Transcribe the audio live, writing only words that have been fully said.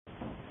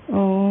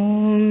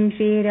Om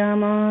Shri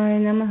Rama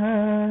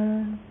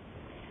Namaha.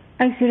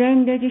 I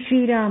surrender to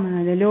Shri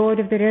Rama, the Lord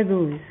of the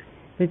rebels,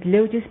 with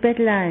lotus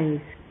petal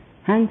eyes,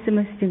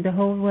 handsomest in the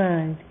whole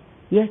world,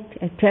 yet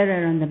a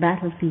terror on the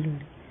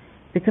battlefield,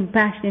 the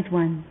compassionate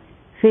one,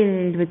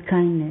 filled with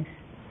kindness.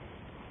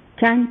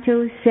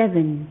 Canto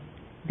 7,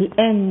 The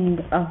End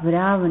of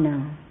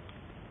Ravana.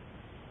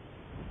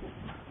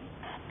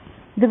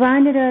 The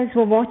Vandaras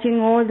were watching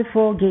all the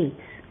 4 gates,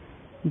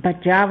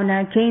 but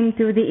Ravana came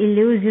through the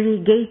illusory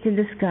gate in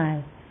the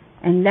sky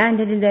and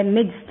landed in their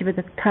midst with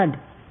a thud.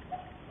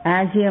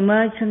 As he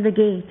emerged from the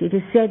gate, it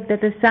is said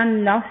that the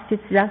sun lost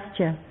its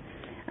luster,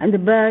 and the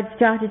birds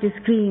started to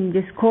scream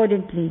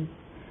discordantly.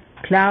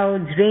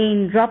 Clouds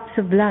rained drops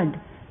of blood,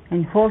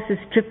 and horses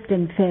tripped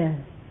and fell.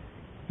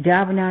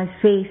 Ravana's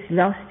face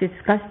lost its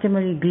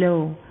customary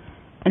glow,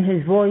 and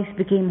his voice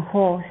became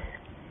hoarse.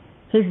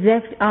 His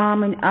left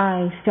arm and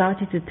eye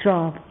started to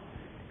throb.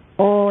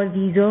 All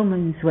these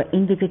omens were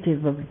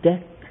indicative of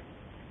death.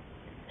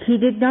 He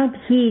did not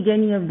heed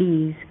any of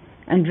these,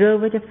 and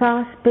drove at a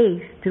fast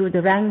pace through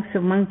the ranks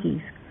of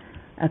monkeys,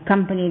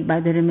 accompanied by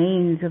the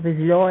remains of his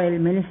loyal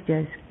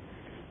ministers.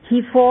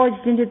 He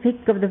forged into the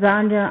thick of the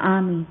Vandara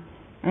army,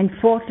 and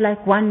fought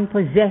like one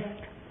possessed.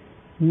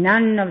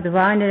 None of the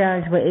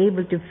Vandaras were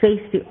able to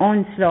face the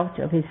onslaught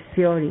of his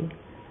fury.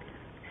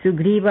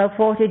 Sugriva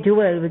fought a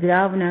duel with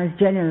Ravana's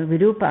general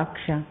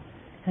Virupaksha.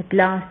 At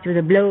last, with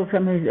a blow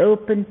from his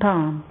open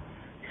palm,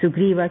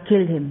 Sugriva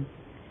killed him.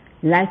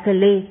 Like a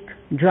lake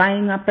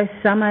drying up as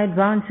summer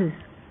advances,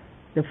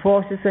 the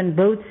forces on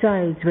both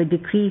sides were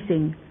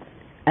decreasing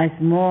as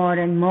more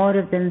and more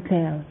of them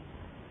fell.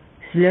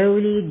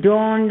 Slowly it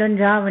dawned on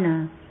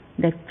Ravana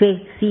that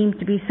fate seemed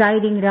to be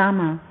siding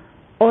Rama,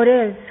 or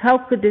else how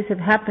could this have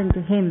happened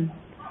to him,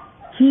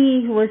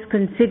 he who was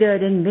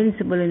considered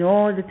invincible in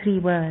all the 3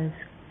 worlds?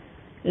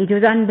 It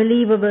was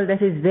unbelievable that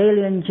his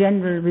valiant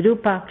general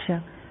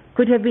Virupaksha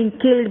could have been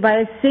killed by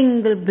a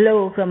single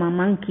blow from a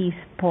monkey's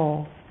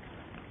paw.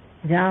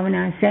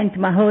 Ravana sent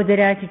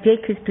Mahodara to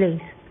take his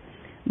place,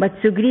 but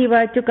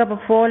Sugriva took up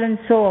a fallen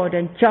sword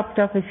and chopped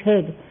off his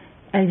head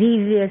as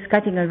easily as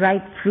cutting a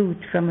ripe fruit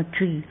from a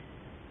tree.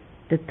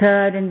 The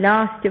 3rd and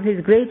last of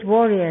his great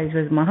warriors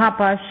was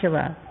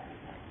Mahapashava.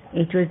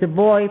 It was the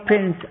boy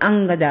prince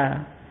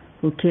Angada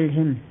who killed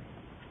him.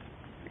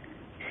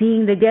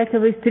 Seeing the death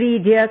of his 3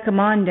 dear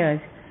commanders,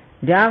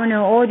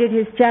 Ravana ordered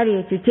his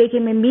chariot to take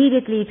him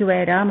immediately to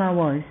where Rama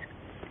was.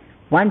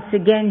 Once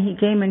again he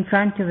came in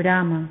front of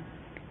Rama.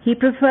 He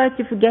preferred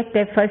to forget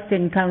their first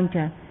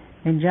encounter,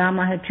 when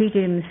Rama had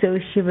treated him so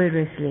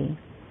chivalrously.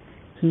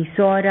 He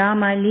saw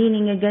Rama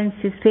leaning against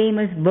his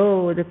famous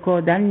bow, the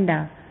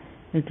Kodanda,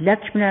 with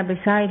Lakshmana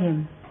beside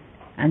him,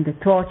 and the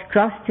thought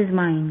crossed his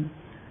mind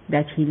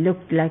that he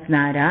looked like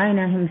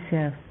Narayana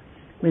himself,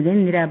 with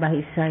Indra by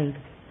his side.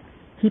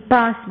 He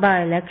passed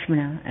by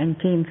Lakshmana and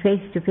came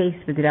face to face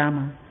with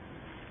Rama.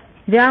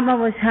 Rama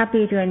was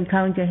happy to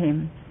encounter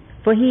him,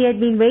 for he had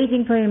been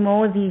waiting for him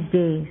all these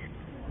days.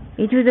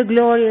 It was a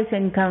glorious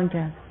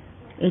encounter.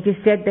 It is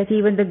said that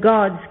even the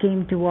gods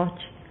came to watch.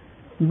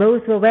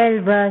 Both were well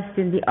versed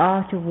in the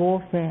art of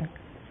warfare.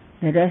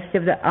 The rest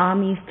of the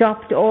army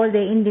stopped all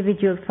their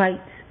individual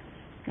fights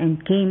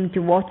and came to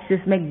watch this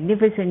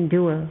magnificent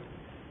duel.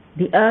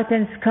 The earth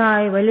and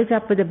sky were lit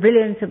up with the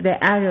brilliance of their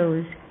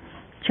arrows,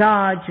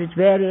 charged with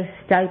various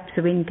types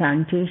of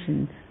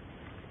incantations.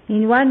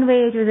 In one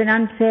way it was an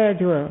unfair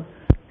duel,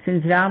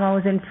 since Rama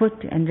was on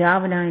foot and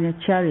Ravana in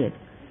a chariot.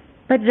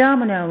 But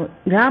Rama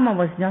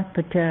was not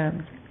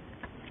perturbed.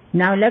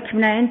 Now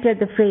Lakshmana entered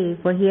the fray,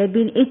 for he had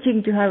been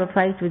itching to have a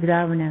fight with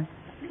Ravana.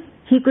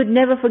 He could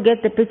never forget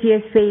the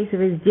piteous face of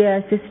his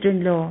dear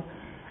sister-in-law,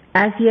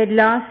 as he had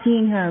last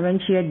seen her when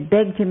she had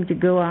begged him to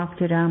go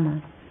after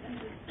Rama.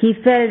 He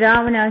felled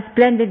Ravana's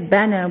splendid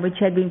banner, which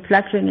had been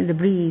fluttering in the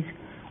breeze,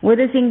 with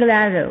a single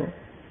arrow.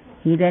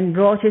 He then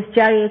brought his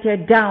charioteer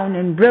down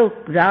and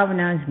broke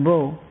Ravana's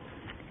bow.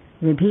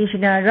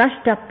 Vibhishana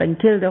rushed up and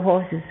killed the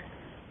horses.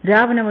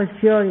 Ravana was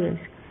furious.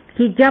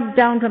 He jumped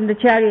down from the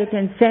chariot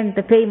and sent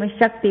the famous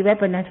Shakti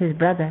weapon at his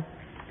brother.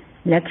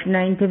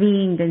 Lakshmana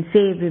intervened and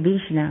saved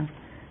Vibhishana.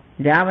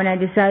 Ravana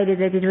decided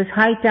that it was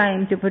high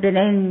time to put an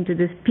end to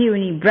this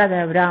puny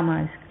brother of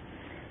Rama's.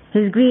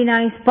 His green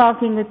eyes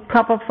sparkling with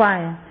copper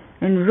fire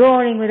and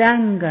roaring with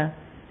anger,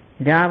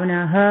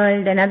 Ravana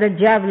hurled another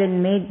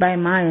javelin made by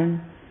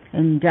Mayan,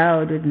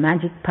 endowed with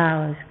magic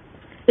powers.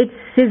 It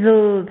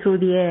sizzled through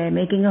the air,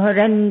 making a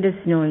horrendous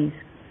noise.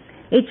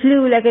 It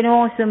flew like an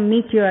awesome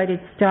meteor at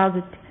its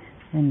target,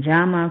 and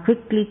Rama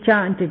quickly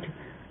chanted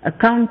a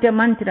counter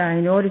mantra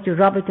in order to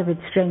rob it of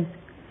its strength.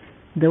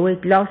 Though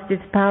it lost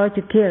its power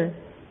to kill,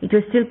 it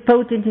was still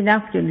potent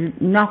enough to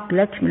knock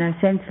Lakshmana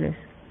senseless.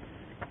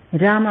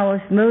 Rama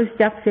was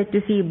most upset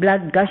to see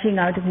blood gushing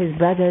out of his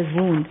brother's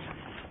wound,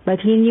 but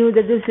he knew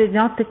that this was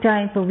not the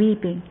time for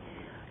weeping,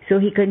 so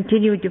he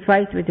continued to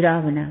fight with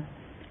Ravana.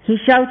 He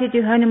shouted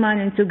to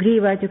Hanuman and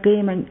Sugriva to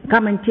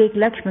come and take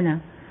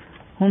Lakshmana,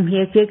 whom he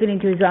had taken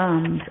into his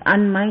arms,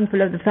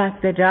 unmindful of the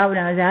fact that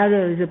Ravana's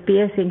arrows were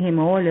piercing him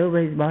all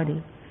over his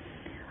body.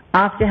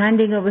 After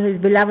handing over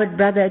his beloved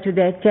brother to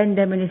their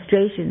tender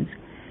ministrations,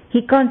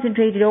 he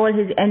concentrated all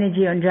his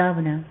energy on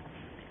Ravana.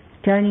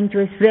 Turning to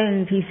his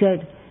friends, he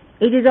said,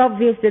 "It is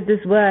obvious that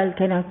this world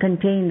cannot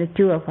contain the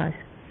two of us.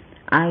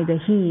 Either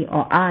he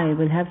or I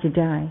will have to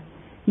die.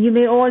 You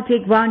may all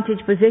take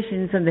vantage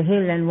positions on the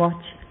hill and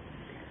watch.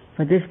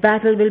 For this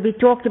battle will be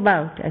talked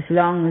about as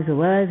long as the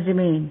worlds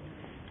remain,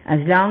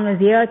 as long as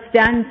the earth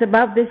stands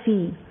above the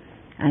sea,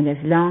 and as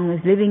long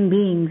as living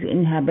beings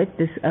inhabit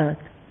this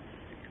earth."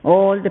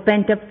 All the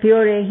pent-up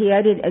fury he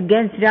had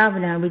against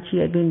Ravana, which he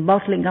had been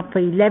bottling up for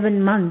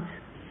 11 months,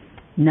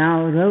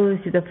 now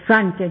rose to the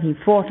front, and he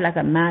fought like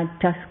a mad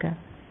tusker.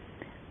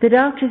 The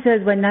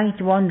Rakshasas were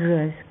night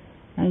wanderers,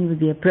 and with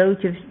the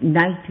approach of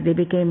night they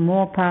became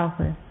more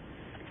powerful.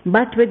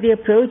 But with the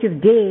approach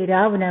of day,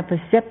 Ravana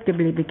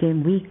perceptibly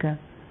became weaker.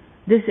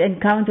 This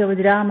encounter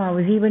with Rama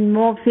was even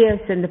more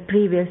fierce than the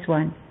previous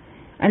one,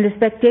 and the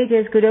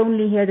spectators could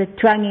only hear the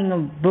twanging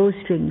of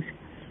bowstrings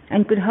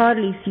and could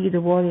hardly see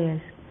the warriors.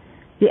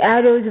 The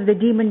arrows of the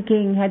demon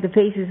king had the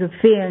faces of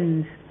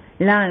fiends,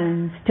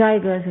 lions,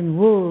 tigers, and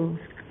wolves,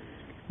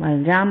 while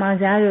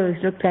Rama's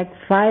arrows looked like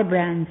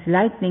firebrands,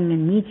 lightning,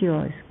 and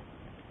meteors.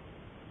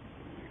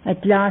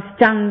 At last,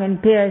 stung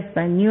and pierced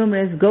by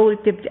numerous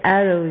gold-tipped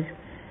arrows,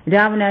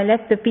 Ravana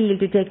left the field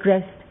to take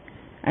rest,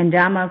 and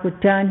Rama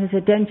could turn his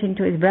attention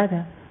to his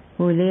brother,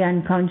 who lay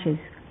unconscious.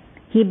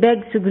 He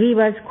begged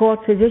Sugriva's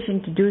court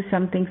physician to do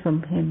something for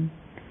him.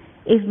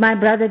 "If my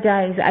brother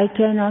dies, I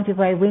care not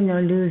if I win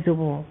or lose the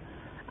war.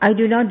 I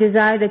do not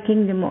desire the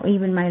kingdom or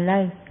even my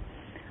life.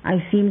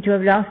 I seem to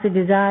have lost the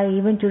desire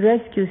even to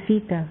rescue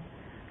Sita.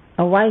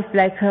 A wife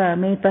like her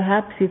may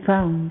perhaps be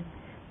found,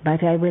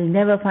 but I will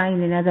never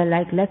find another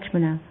like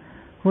Lakshmana,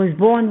 who was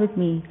born with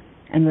me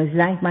and was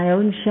like my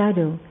own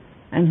shadow,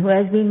 and who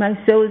has been my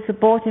sole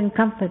support and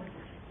comfort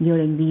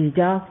during these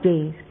dark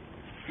days."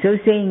 So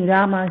saying,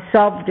 Rama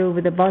sobbed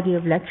over the body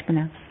of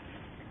Lakshmana.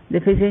 The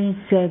physician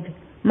said,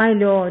 "My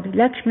lord,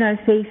 Lakshmana's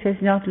face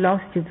has not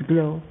lost its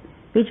glow,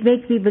 which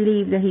makes me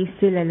believe that he is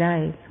still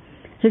alive.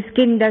 His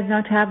skin does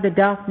not have the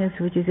darkness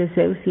which is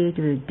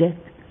associated with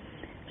death.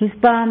 His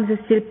palms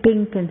are still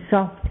pink and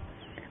soft.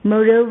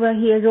 Moreover,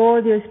 he has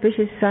all the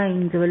auspicious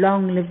signs of a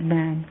long-lived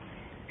man.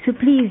 So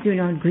please do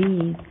not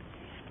grieve."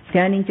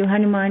 Turning to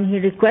Hanuman, he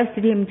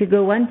requested him to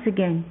go once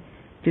again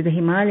to the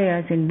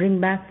Himalayas and bring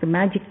back the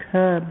magic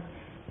herb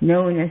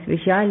known as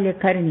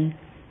Vishalyakarni,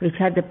 which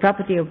had the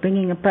property of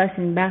bringing a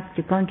person back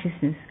to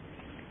consciousness.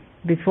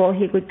 Before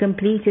he could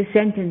complete his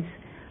sentence,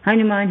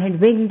 Hanuman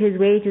had winged his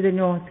way to the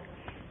north,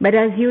 but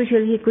as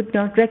usual he could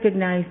not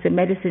recognize the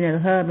medicinal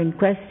herb in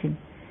question,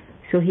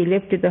 so he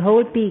lifted the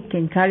whole peak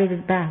and carried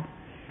it back,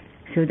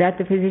 so that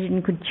the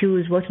physician could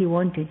choose what he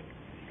wanted.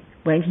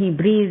 When he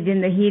breathed in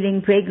the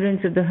healing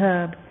fragrance of the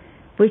herb,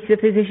 which the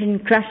physician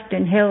crushed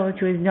and held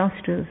to his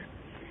nostrils,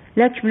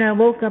 Lakshmana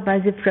woke up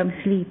as if from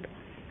sleep,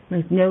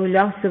 with no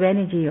loss of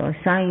energy or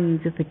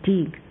signs of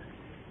fatigue.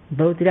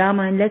 Both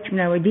Rama and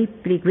Lakshmana were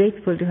deeply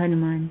grateful to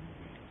Hanuman.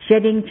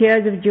 Shedding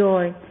tears of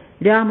joy,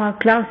 Rama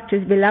clasped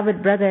his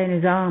beloved brother in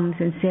his arms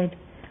and said,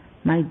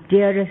 "My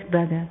dearest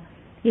brother,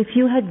 if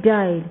you had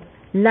died,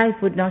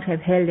 life would not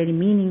have held any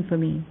meaning for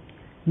me.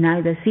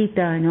 Neither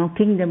Sita nor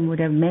kingdom would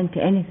have meant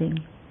anything."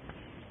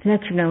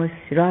 Lakshmana was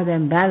rather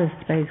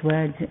embarrassed by his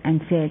words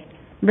and said,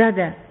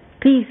 "Brother,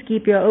 please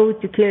keep your oath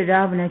to kill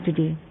Ravana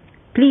today.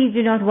 Please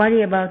do not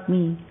worry about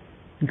me.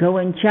 Go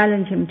and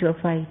challenge him to a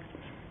fight.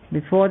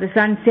 Before the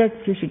sun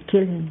sets, you should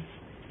kill him."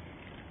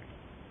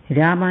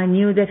 Rama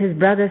knew that his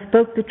brother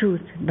spoke the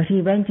truth, but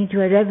he went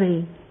into a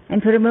reverie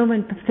and for a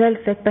moment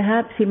felt that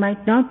perhaps he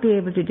might not be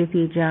able to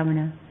defeat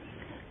Ravana.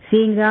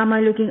 Seeing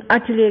Rama looking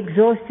utterly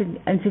exhausted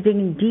and sitting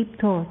in deep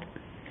thought,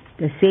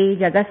 the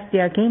sage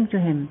Agastya came to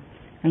him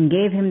and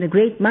gave him the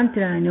great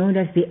mantra known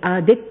as the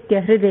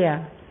Aditya Hridaya,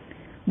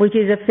 which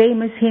is a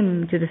famous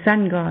hymn to the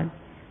sun god,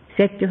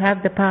 said to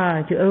have the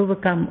power to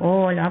overcome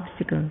all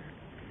obstacles.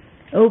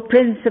 "O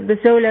Prince of the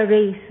solar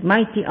race,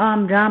 mighty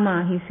armed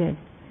Rama," he said,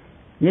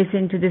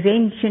 "listen to this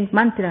ancient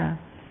mantra,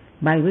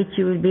 by which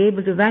you will be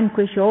able to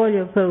vanquish all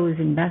your foes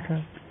in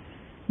battle.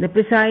 The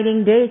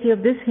presiding deity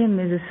of this hymn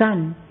is the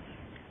sun,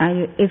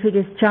 and if it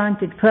is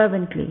chanted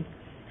fervently,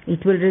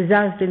 it will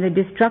result in the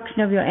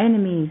destruction of your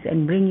enemies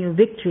and bring you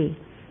victory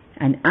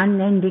and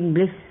unending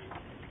bliss.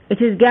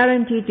 It is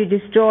guaranteed to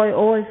destroy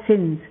all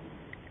sins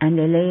and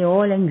allay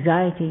all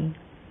anxiety.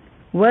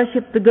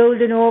 Worship the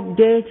golden orb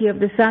deity of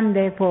the sun,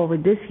 therefore,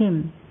 with this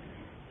hymn,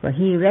 for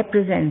he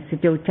represents the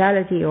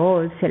totality of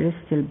all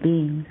celestial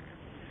beings."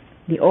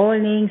 The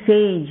all-knowing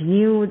sage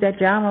knew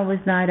that Rama was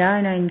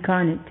Narayana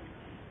incarnate,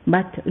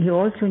 but he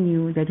also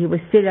knew that he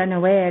was still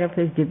unaware of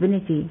his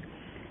divinity,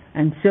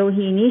 and so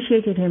he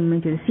initiated him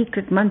into the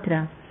secret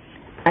mantra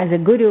as a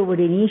guru would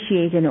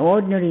initiate an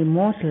ordinary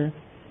mortal.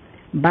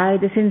 By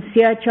the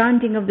sincere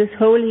chanting of this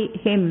holy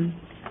hymn,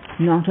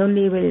 not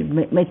only will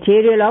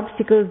material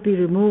obstacles be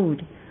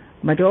removed,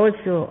 but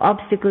also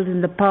obstacles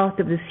in the path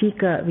of the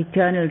seeker of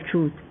eternal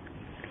truth.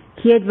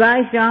 He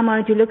advised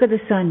Rama to look at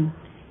the sun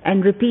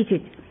and repeat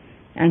it,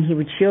 and he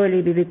would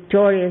surely be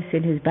victorious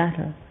in his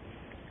battle.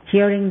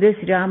 Hearing this,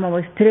 Rama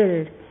was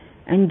thrilled,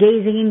 and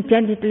gazing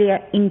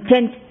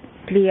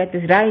intently at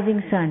the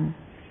rising sun,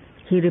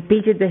 he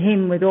repeated the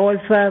hymn with all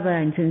fervor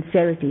and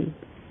sincerity.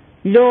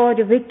 Lord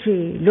of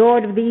victory,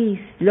 Lord of the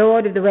east,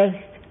 Lord of the west,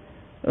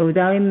 O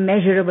thou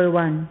immeasurable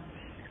one,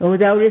 O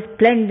thou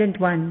resplendent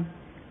one,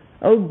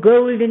 O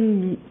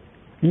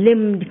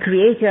golden-limbed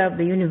creator of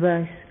the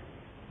universe,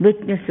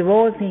 witness of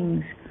all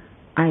things,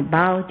 I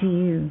bow to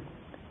you.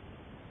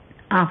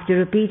 After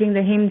repeating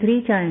the hymn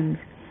 3 times,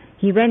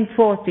 he went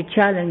forth to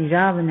challenge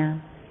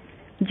Ravana.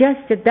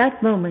 Just at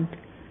that moment,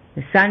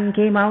 the sun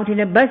came out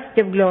in a burst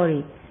of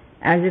glory,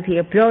 as if he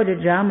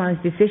applauded Rama's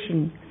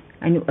decision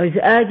and was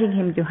urging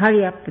him to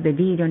hurry up with the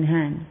deed on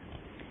hand.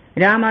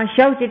 Rama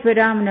shouted for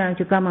Ravana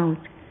to come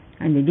out,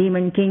 and the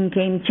demon king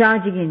came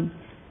charging in,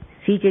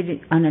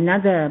 seated on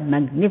another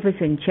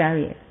magnificent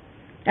chariot.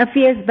 A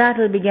fierce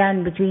battle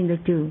began between the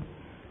two.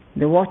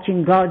 The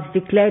watching gods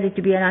declared it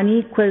to be an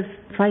unequal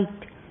fight,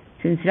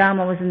 since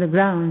Rama was on the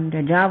ground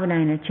and Ravana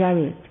in a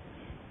chariot.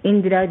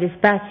 Indra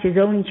dispatched his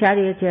own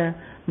charioteer,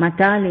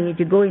 Matali,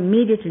 to go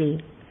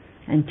immediately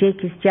and take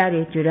his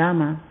chariot to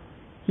Rama.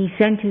 He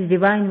sent his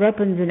divine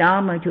weapons and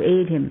armor to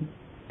aid him.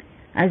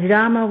 As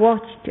Rama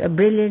watched, a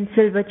brilliant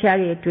silver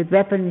chariot with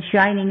weapons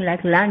shining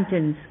like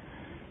lanterns,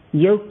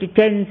 yoked to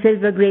 10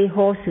 silver-grey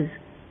horses,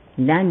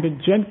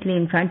 landed gently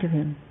in front of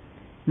him.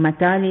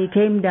 Matali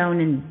came down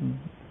and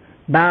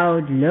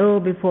bowed low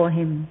before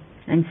him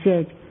and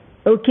said,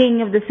 O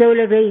King of the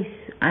solar race,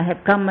 I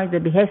have come at the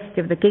behest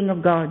of the King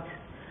of gods.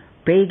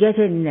 Pray get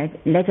in,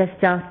 let us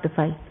start the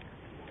fight.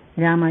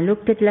 Rama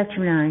looked at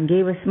Lakshmana and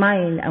gave a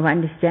smile of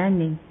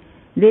understanding.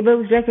 They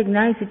both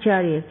recognized the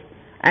chariot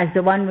as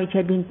the one which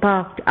had been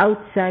parked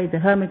outside the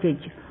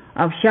hermitage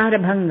of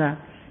Sharabhanga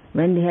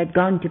when they had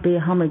gone to pay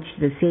homage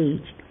to the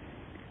sage.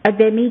 At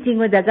their meeting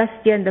with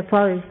Agastya in the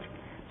forest,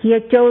 he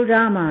had told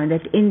Rama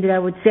that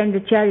Indra would send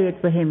a chariot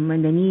for him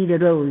when the need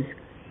arose,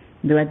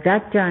 though at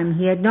that time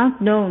he had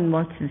not known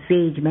what the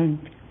sage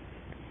meant.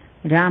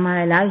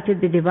 Rama alighted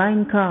the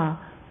divine car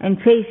and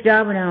faced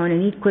Ravana on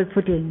an equal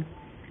footing.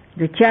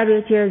 The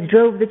charioteers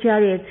drove the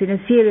chariots in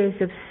a series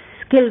of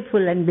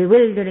skillful and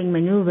bewildering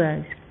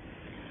maneuvers.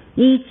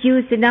 Each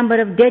used a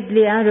number of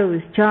deadly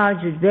arrows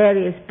charged with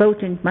various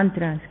potent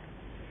mantras.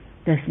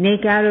 The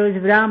snake arrows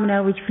of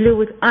Ravana, which flew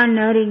with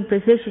unerring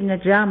precision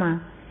at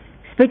Rama,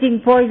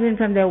 spitting poison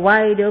from their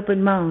wide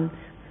open mouths,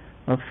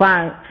 were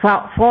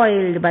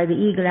foiled by the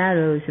eagle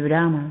arrows of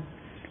Rama.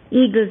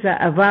 Eagles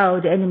are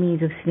avowed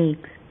enemies of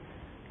snakes.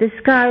 The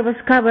sky was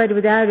covered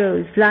with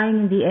arrows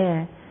flying in the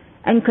air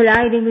and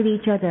colliding with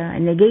each other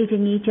and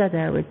negating each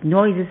other with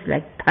noises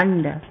like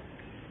thunder.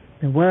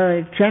 The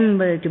world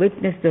trembled to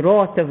witness the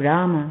wrath of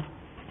Rama.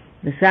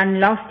 The sun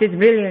lost its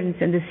brilliance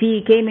and the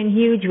sea came in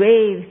huge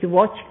waves to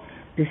watch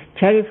this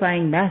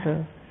terrifying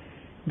battle.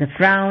 The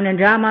frown on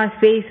Rama's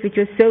face, which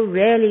was so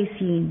rarely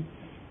seen,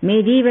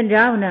 made even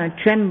Ravana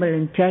tremble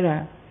in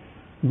terror.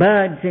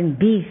 Birds and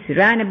beasts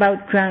ran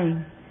about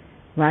crying.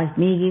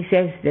 Valmiki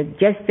says that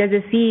just as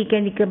the sea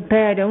can be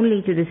compared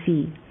only to the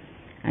sea,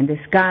 and the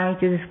sky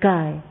to the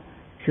sky,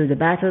 so the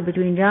battle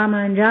between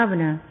Rama and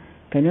Ravana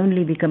can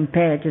only be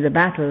compared to the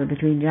battle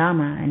between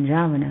Rama and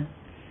Ravana.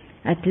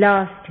 At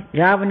last,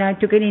 Ravana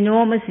took an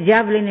enormous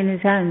javelin in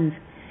his hands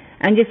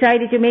and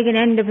decided to make an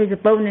end of his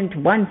opponent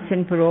once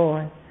and for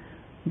all.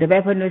 The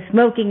weapon was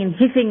smoking and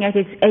hissing at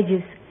its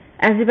edges,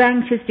 as if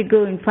anxious to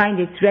go and find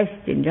its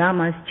rest in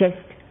Rama's chest.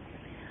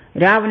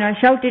 Ravana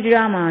shouted to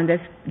Rama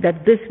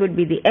that this would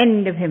be the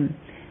end of him,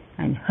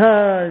 and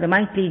hurled the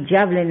mighty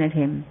javelin at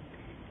him.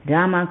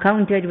 Rama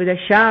countered with a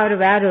shower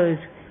of arrows,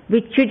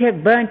 which should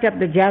have burnt up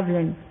the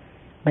javelin,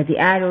 but the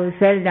arrows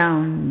fell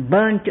down,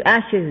 burnt to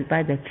ashes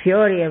by the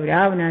fury of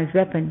Ravana's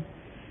weapon.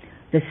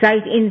 The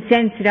sight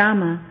incensed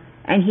Rama,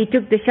 and he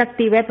took the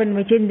Shakti weapon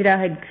which Indra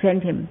had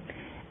sent him,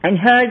 and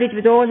hurled it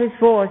with all his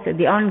force at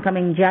the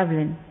oncoming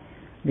javelin.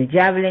 The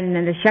javelin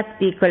and the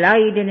Shakti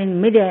collided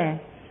in midair,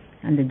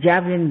 and the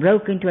javelin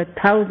broke into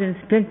 1,000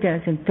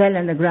 splinters and fell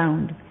on the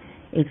ground,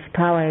 its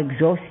power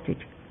exhausted.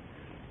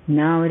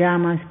 Now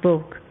Rama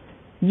spoke.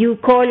 You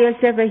call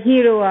yourself a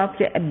hero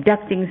after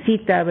abducting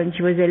Sita when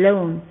she was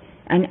alone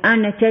and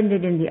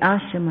unattended in the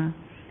ashrama.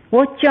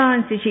 What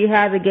chance did she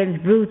have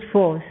against brute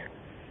force?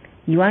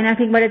 You are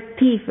nothing but a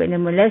thief and a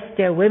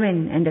molester of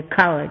women and a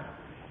coward.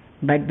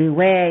 But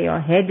beware, your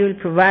head will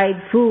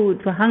provide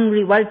food for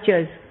hungry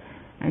vultures,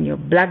 and your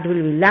blood will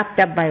be lapped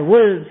up by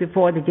wolves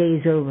before the day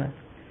is over.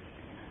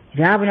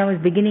 Ravana was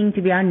beginning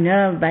to be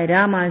unnerved by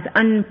Rama's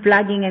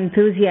unflagging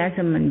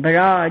enthusiasm and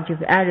barrage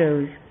of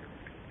arrows.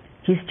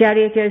 His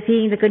charioteer,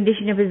 seeing the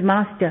condition of his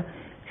master,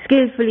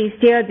 skillfully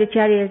steered the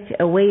chariot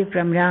away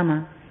from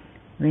Rama.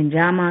 When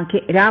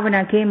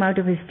Ravana came out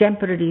of his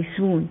temporary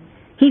swoon,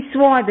 he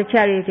swore at the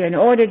charioteer and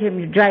ordered him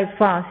to drive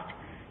fast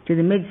to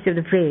the midst of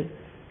the fray.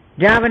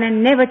 Ravana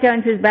never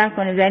turns his back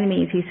on his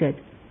enemies, he said.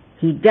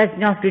 He does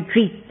not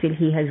retreat till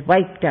he has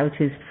wiped out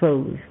his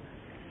foes.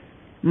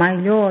 My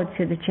lord,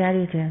 said the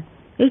charioteer,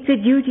 it's the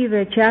duty of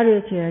a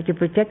charioteer to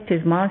protect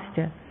his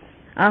master.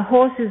 Our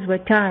horses were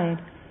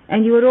tired,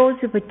 and you were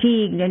also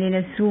fatigued and in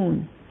a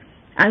swoon.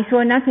 I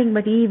saw nothing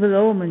but evil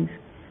omens,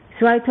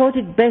 so I thought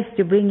it best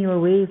to bring you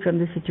away from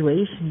the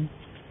situation."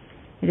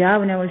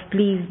 Ravana was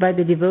pleased by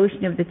the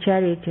devotion of the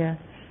charioteer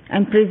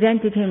and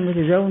presented him with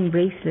his own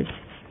bracelet.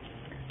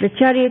 The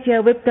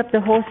charioteer whipped up the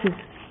horses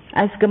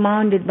as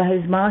commanded by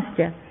his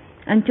master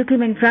and took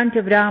him in front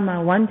of Rama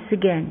once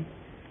again.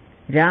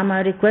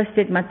 Rama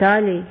requested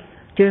Matali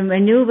to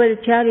maneuver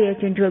the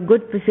chariot into a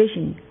good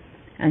position,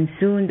 and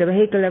soon the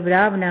vehicle of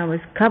Ravana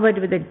was covered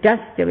with the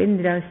dust of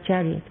Indra's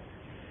chariot.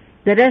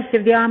 The rest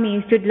of the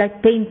army stood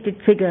like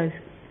painted figures,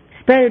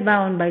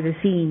 spellbound by the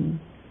scene.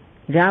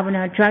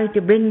 Ravana tried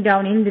to bring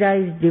down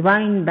Indra's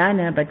divine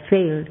banner but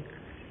failed,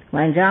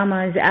 while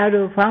Rama's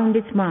arrow found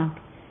its mark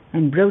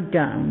and brought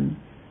down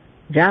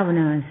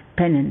Ravana's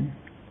pennon.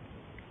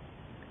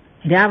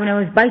 Ravana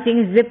was biting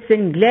his lips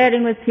and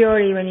glaring with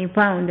fury when he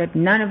found that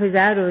none of his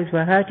arrows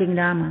were hurting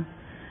Rama.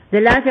 The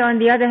latter, on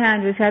the other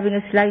hand, was having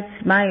a slight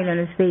smile on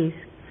his face,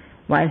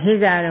 while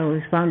his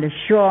arrows found a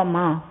sure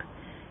mark.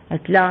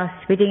 At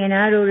last, fitting an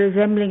arrow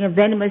resembling a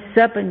venomous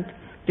serpent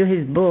to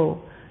his bow,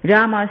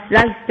 Rama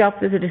sliced off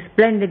the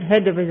resplendent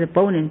head of his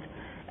opponent,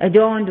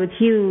 adorned with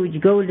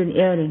huge golden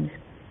earrings.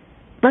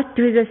 But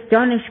to his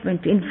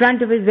astonishment, in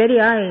front of his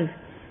very eyes,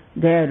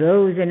 there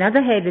rose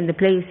another head in the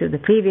place of the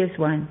previous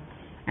one,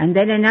 and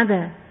then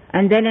another,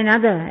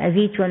 as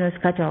each one was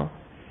cut off.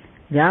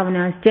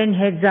 Ravana's 10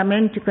 heads are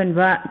meant to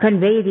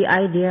convey the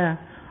idea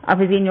of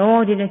his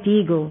inordinate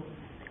ego.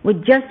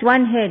 With just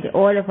one head,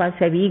 all of us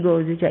have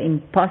egos which are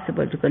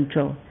impossible to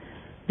control.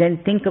 Then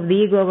think of the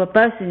ego of a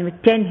person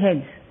with 10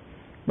 heads.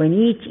 When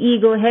each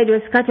ego head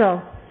was cut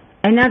off,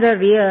 another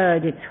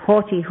reared its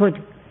haughty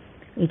hood.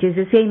 It is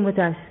the same with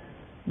us.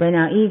 When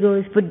our ego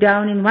is put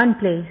down in one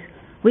place,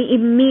 we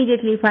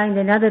immediately find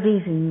another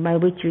reason by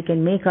which we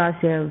can make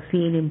ourselves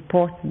feel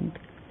important.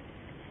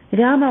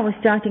 Rama was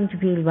starting to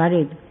feel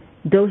worried,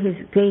 though his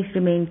face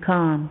remained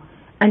calm,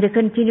 and a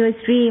continuous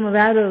stream of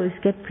arrows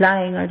kept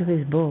flying out of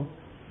his bow.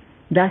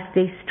 Thus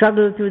they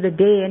struggled through the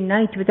day and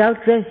night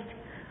without rest,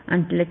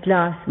 until at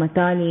last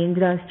Matali,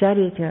 Indra's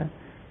charioteer,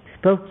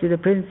 spoke to the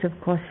prince of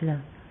Kosala.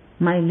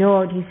 "My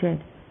lord," he said,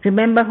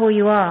 "remember who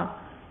you are.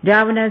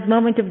 Ravana's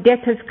moment of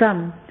death has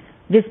come.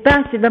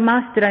 Dispatch the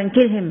master and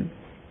kill him.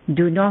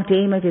 Do not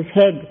aim at his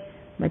head,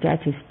 but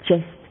at his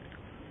chest."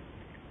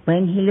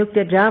 When he looked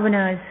at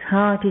Ravana's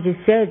heart, it is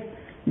said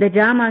that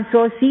Rama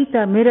saw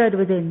Sita mirrored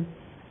within,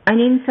 and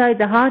inside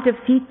the heart of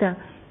Sita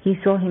he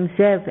saw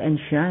himself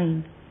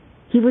enshrined.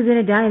 He was in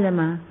a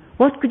dilemma.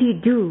 What could he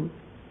do?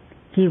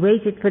 He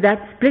waited for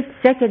that split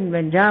second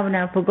when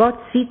Ravana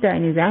forgot Sita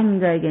in his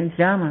anger against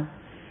Rama,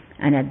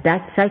 and at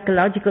that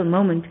psychological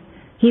moment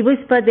he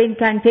whispered the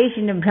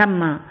incantation of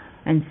Brahma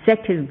and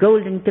set his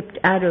golden-tipped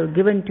arrow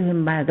given to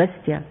him by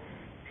Agastya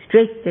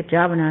straight at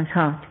Ravana's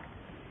heart.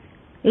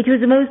 It was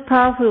the most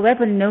powerful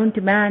weapon known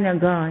to man or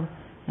God,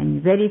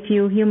 and very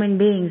few human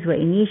beings were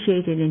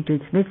initiated into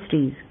its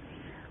mysteries,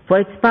 for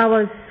its power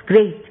was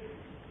great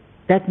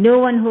that no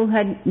one who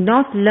had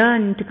not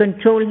learned to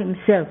control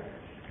himself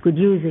could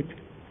use it.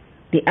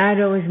 The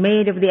arrow was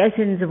made of the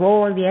essence of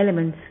all the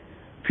elements,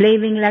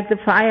 flaming like the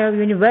fire of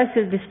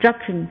universal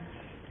destruction,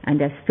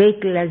 and as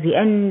fatal as the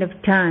end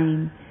of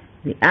time.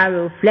 The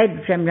arrow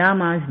fled from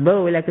Rama's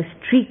bow like a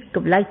streak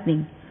of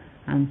lightning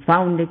and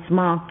found its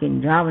mark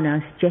in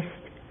Ravana's chest.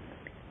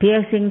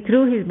 Piercing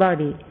through his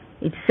body,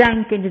 it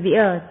sank into the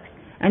earth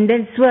and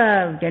then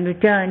swerved and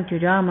returned to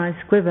Rama's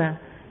quiver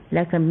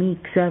like a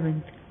meek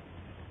servant.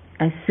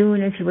 As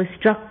soon as he was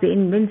struck, the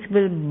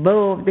invincible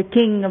bow of the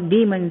king of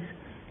demons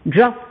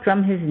dropped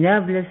from his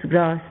nerveless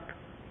grasp,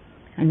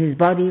 and his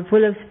body,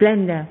 full of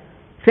splendor,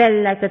 fell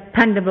like a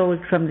thunderbolt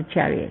from the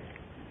chariot.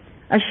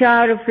 A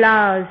shower of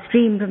flowers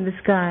streamed from the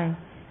sky,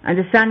 and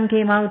the sun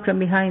came out from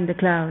behind the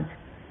clouds.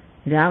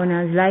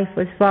 Ravana's life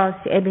was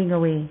fast ebbing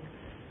away.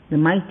 The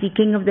mighty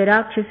king of the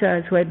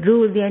Rakshasas, who had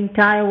ruled the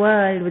entire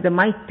world with the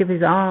might of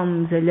his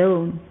arms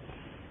alone,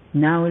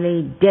 now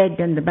lay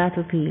dead on the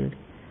battlefield,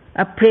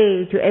 a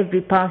prey to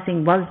every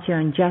passing vulture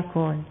and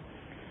jackal.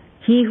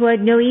 He who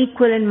had no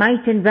equal in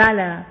might and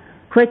valor,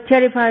 who had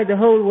terrified the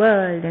whole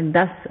world and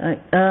thus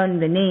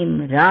earned the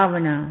name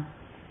Ravana,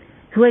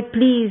 who had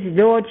pleased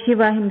Lord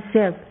Shiva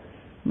himself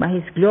by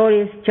his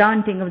glorious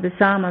chanting of the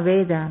Sama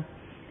Veda,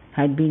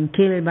 had been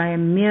killed by a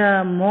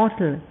mere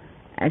mortal,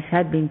 as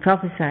had been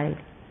prophesied.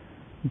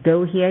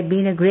 Though he had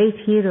been a great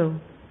hero,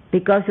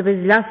 because of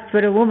his lust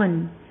for a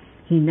woman,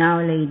 he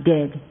now lay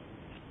dead.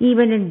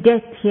 Even in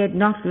death he had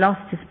not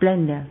lost his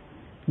splendor.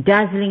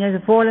 Dazzling as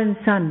a fallen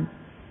sun,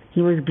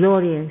 he was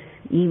glorious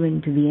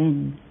even to the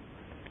end.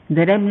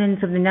 The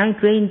remnants of the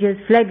night rangers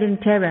fled in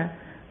terror,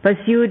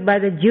 pursued by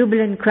the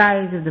jubilant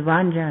cries of the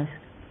Vanras.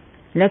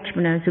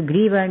 Lakshmana,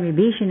 Sugriva and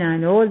Vibhishana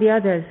and all the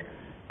others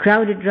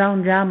crowded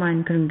round Rama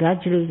and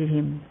congratulated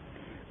him.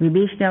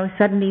 Vibhishana was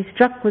suddenly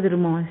struck with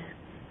remorse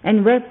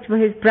and wept for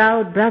his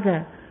proud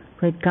brother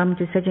who had come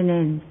to such an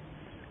end.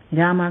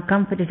 Rama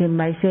comforted him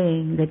by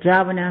saying that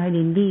Ravana had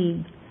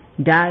indeed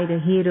died a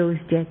hero's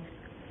death.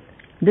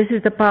 "This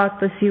is the path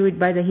pursued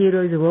by the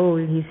heroes of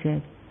old," he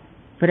said.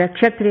 "For a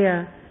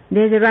Kshatriya,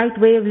 there is a right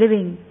way of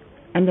living.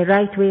 and the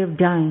right way of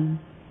dying,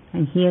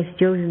 and he has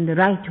chosen the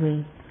right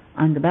way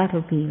on the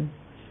battlefield.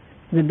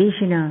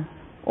 Vibhishana,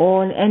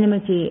 all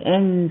enmity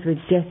ends with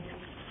death.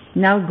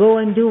 Now go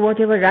and do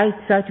whatever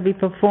rites are to be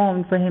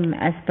performed for him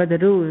as per the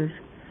rules,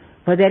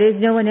 for there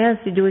is no one else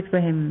to do it for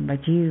him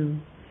but you.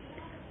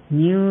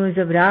 News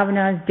of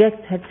Ravana's death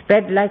had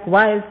spread like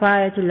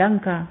wildfire to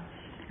Lanka,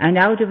 and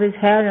out of his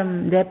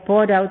harem there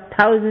poured out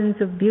thousands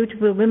of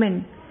beautiful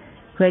women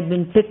who had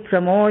been picked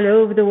from all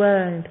over the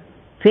world,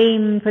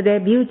 famed for their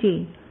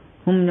beauty,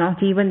 whom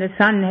not even the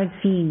sun had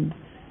seen,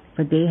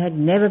 for they had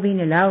never been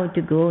allowed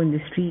to go in the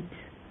streets.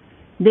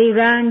 They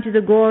ran to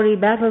the gory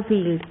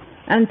battlefield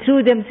and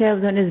threw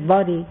themselves on his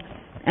body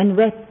and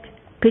wept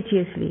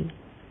piteously.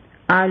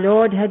 Our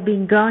Lord had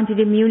been granted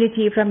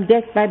immunity from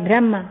death by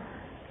Brahma,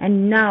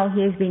 and now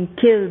he has been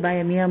killed by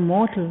a mere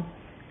mortal.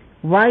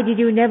 Why did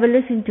you never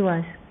listen to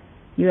us?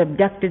 You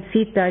abducted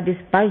Sita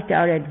despite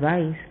our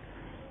advice.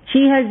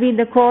 She has been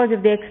the cause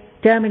of the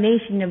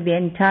extermination of the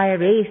entire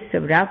race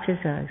of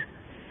Rakshasas.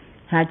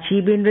 Had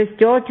she been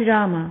restored to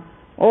Rama,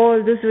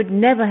 all this would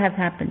never have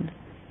happened.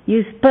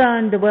 You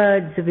spurned the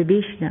words of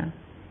Vibhishana.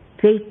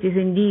 Fate is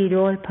indeed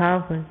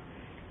all-powerful.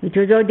 It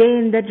was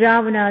ordained that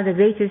Ravana, the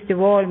greatest of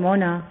all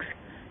monarchs,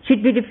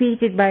 should be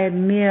defeated by a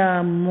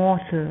mere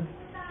mortal,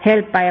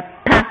 helped by a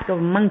pack of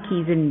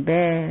monkeys and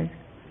bears.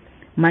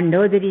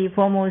 Mandodari,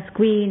 foremost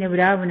queen of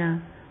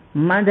Ravana,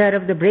 mother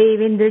of the brave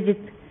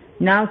Indrajit,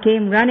 now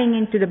came running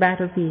into the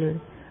battlefield,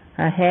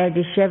 her hair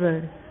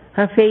disheveled,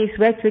 her face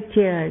wet with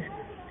tears,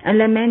 and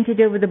lamented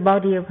over the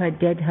body of her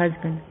dead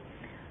husband.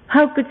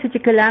 How could such a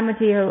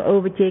calamity have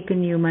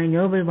overtaken you, my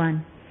noble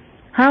one?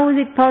 How is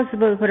it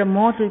possible for a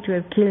mortal to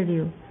have killed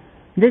you?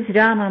 This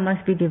Rama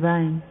must be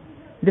divine.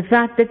 The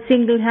fact that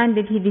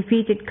single-handed he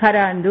defeated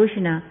Khara and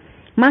Dushana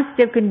must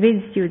have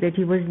convinced you that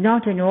he was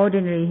not an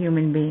ordinary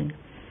human being.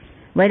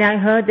 When I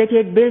heard that he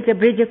had built a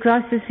bridge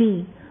across the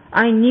sea,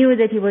 I knew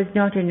that he was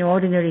not an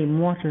ordinary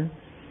mortal.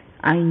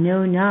 I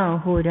know now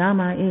who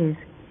Rama is.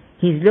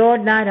 He is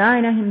Lord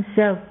Narayana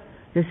himself,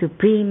 the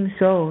Supreme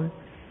Soul.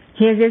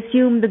 He has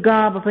assumed the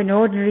garb of an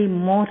ordinary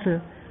mortal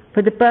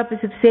for the purpose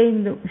of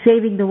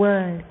saving the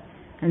world,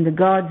 and the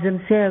gods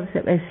themselves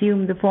have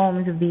assumed the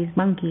forms of these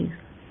monkeys.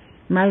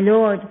 My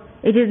Lord,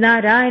 it is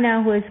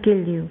Narayana who has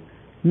killed you,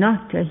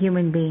 not a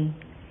human being.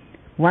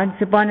 Once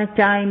upon a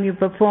time you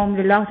performed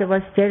a lot of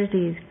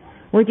austerities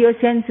with your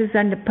senses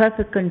under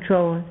perfect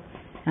control,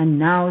 and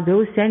now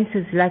those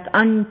senses, like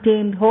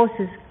untamed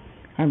horses,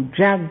 have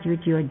dragged you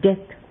to your death.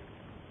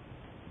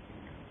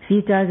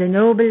 Sita is a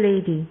noble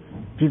lady,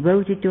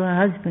 devoted to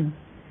her husband.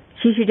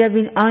 She should have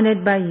been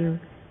honored by you,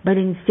 but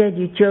instead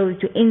you chose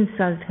to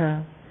insult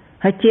her.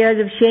 Her tears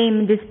of shame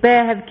and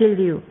despair have killed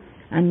you,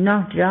 and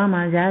not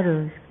Rama's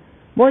arrows.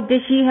 What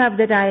does she have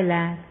that I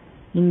lack?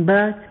 In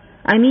birth,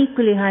 I am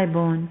equally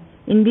high-born.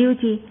 In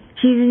beauty,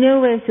 she is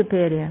nowhere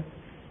superior.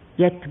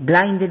 Yet,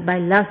 blinded by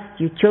lust,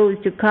 you chose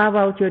to carve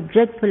out your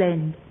dreadful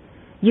end.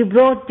 You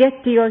brought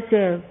death to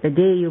yourself the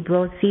day you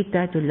brought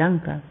Sita to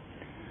Lanka.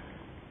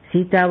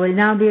 Sita will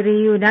now be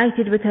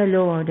reunited with her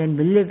Lord and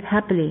will live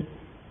happily,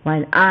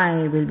 while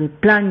I will be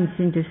plunged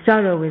into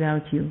sorrow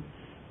without you.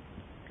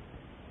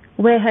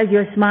 Where has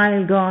your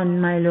smile gone,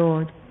 my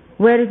Lord?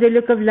 Where is the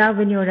look of love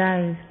in your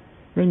eyes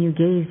when you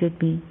gazed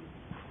at me?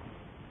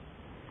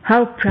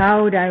 How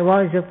proud I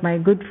was of my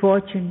good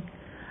fortune.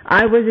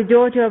 I was the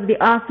daughter of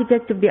the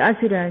architect of the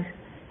Asuras,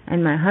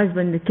 and my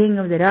husband the king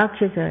of the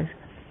Rakshasas,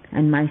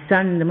 and my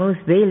son the most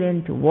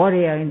valiant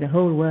warrior in the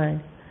whole world.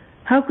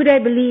 How could I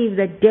believe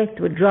that death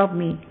would rob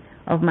me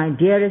of my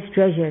dearest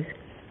treasures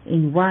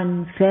in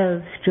one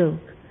fell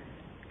stroke?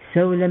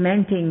 So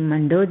lamenting,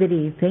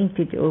 Mandodari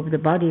fainted over the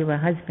body of her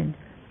husband,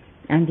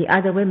 and the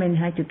other women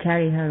had to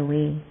carry her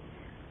away.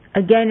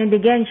 Again and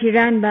again she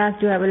ran back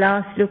to have a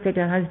last look at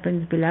her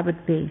husband's beloved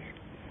face,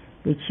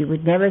 which she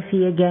would never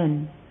see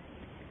again.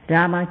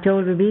 Rama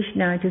told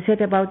Vibhishana to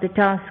set about the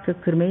task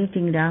of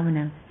cremating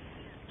Ravana.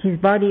 His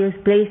body was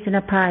placed in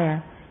a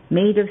pyre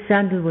made of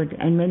sandalwood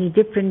and many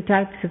different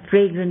types of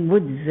fragrant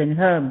woods and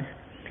herbs,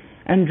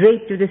 and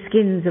draped with the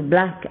skins of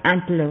black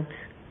antelopes.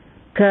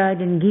 Curd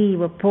and ghee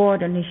were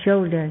poured on his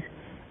shoulders,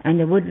 and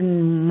a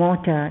wooden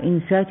mortar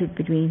inserted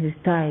between his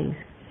thighs.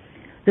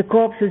 The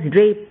corpse was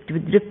draped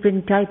with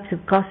different types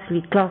of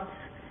costly cloths,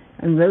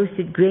 and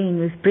roasted grain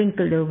was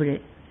sprinkled over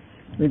it.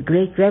 With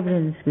great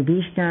reverence,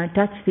 Vibhishana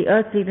touched the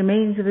earthly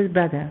remains of his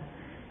brother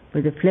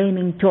with a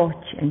flaming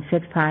torch and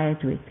set fire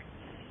to it.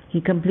 He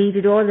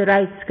completed all the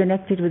rites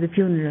connected with the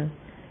funeral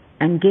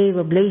and gave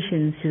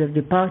oblations to the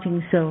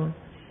departing soul.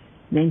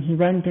 Then he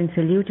went and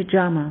saluted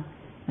Rama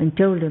and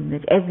told him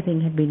that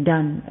everything had been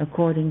done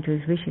according to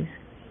his wishes.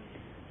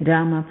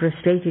 Rama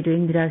prostrated to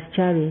Indra's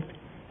chariot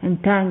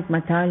and thanked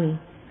Matali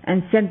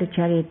and sent the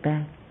chariot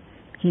back.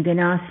 He then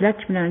asked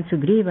Lakshmana and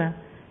Sugriva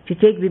to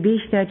take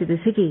Vibhishana to the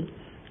city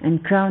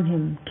and crown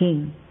him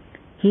king.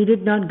 He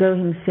did not go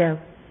himself,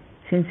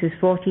 since his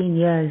 14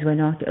 years were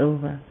not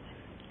over.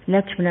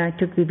 Lakshmana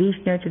took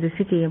Vibhishana to the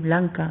city of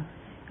Lanka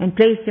and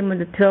placed him on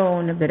the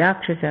throne of the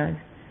Rakshasas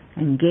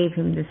and gave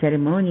him the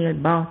ceremonial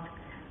bath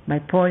by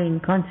pouring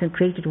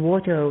consecrated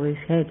water over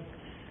his head,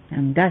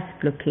 and thus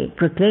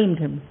proclaimed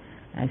him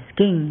as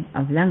king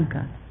of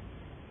Lanka.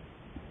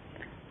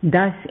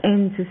 Thus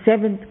ends the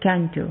 7th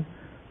canto,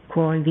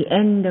 called the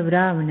End of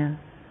Ravana,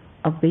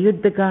 of the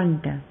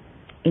Yuddhakanta,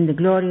 in the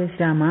glorious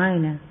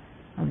Ramayana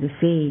of the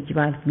sage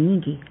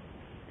Valmiki.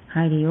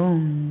 Hari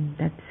Om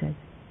Tat Sat.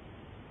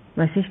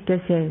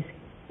 Vasishtha says,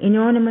 in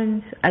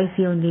ornaments I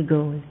see only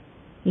gold,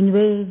 in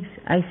waves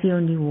I see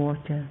only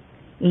water,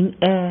 in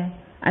air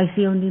I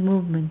see only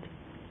movement,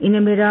 in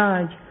a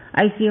mirage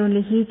I see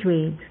only heat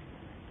waves.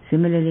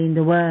 Similarly in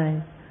the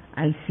world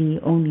I see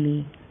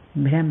only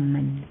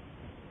Brahman.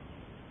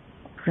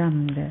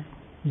 From the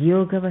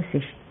Yoga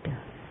Vasishtha.